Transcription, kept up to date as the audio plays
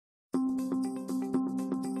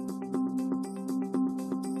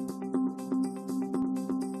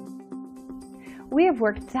We have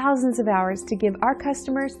worked thousands of hours to give our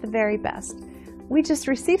customers the very best. We just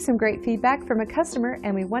received some great feedback from a customer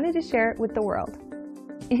and we wanted to share it with the world.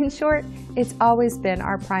 In short, it's always been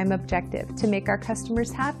our prime objective to make our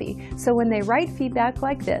customers happy, so when they write feedback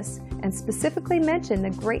like this and specifically mention the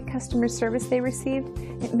great customer service they received,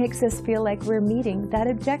 it makes us feel like we're meeting that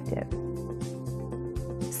objective.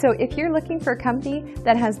 So if you're looking for a company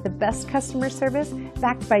that has the best customer service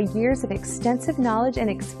backed by years of extensive knowledge and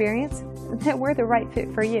experience, then we're the right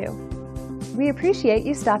fit for you. We appreciate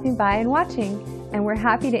you stopping by and watching, and we're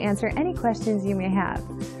happy to answer any questions you may have.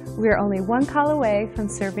 We are only one call away from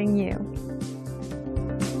serving you.